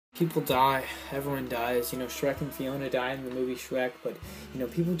People die. Everyone dies. You know, Shrek and Fiona die in the movie Shrek, but, you know,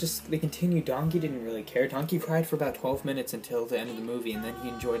 people just, they continue. Donkey didn't really care. Donkey cried for about 12 minutes until the end of the movie, and then he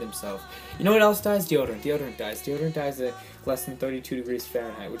enjoyed himself. You know what else dies? Deodorant. Deodorant dies. Deodorant dies at less than 32 degrees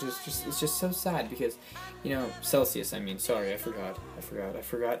Fahrenheit, which is just, it's just so sad because, you know, Celsius, I mean, sorry, I forgot.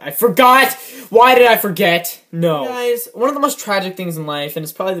 Why did I forget? No. Guys, one of the most tragic things in life, and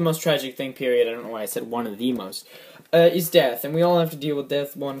it's probably the most tragic thing, period, I don't know why I said one of the most, is death, and we all have to deal with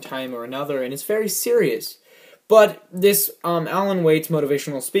death one time or another, and it's very serious. But this Alan Waite's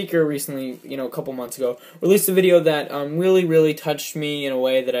motivational speaker recently, you know, a couple months ago, released a video that really, really touched me in a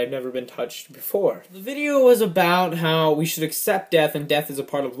way that I've never been touched before. The video was about how we should accept death, and death is a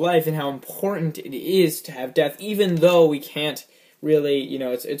part of life, and how important it is to have death, even though we can't really, you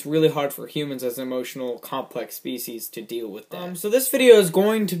know, it's really hard for humans as an emotional, complex species to deal with that. So this video is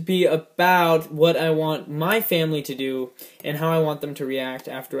going to be about what I want my family to do and how I want them to react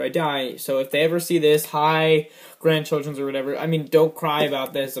after I die. So if they ever see this, hi, grandchildren or whatever, I mean, don't cry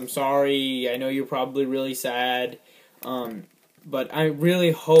about this. I'm sorry. I know you're probably really sad. But I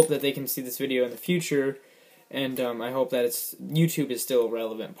really hope that they can see this video in the future. And I hope that YouTube is still a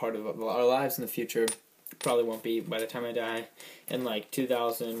relevant part of our lives in the future. Probably won't be by the time I die in like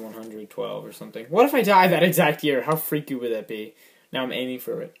 2112 or something. What if I die that exact year? How freaky would that be? Now I'm aiming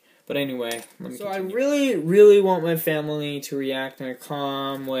for it. But anyway, let me continue. I really, really want my family to react in a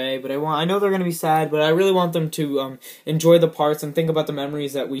calm way, but I know they're going to be sad, but I really want them to enjoy the parts and think about the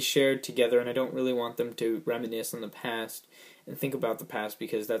memories that we shared together, and I don't really want them to reminisce on the past and think about the past,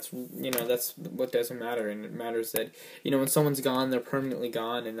 because that's, you know, that's what doesn't matter, and it matters that, you know, when someone's gone, they're permanently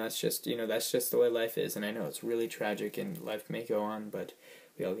gone, and that's just, you know, that's just the way life is, and I know it's really tragic, and life may go on, but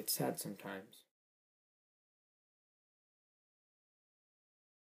we all get sad sometimes.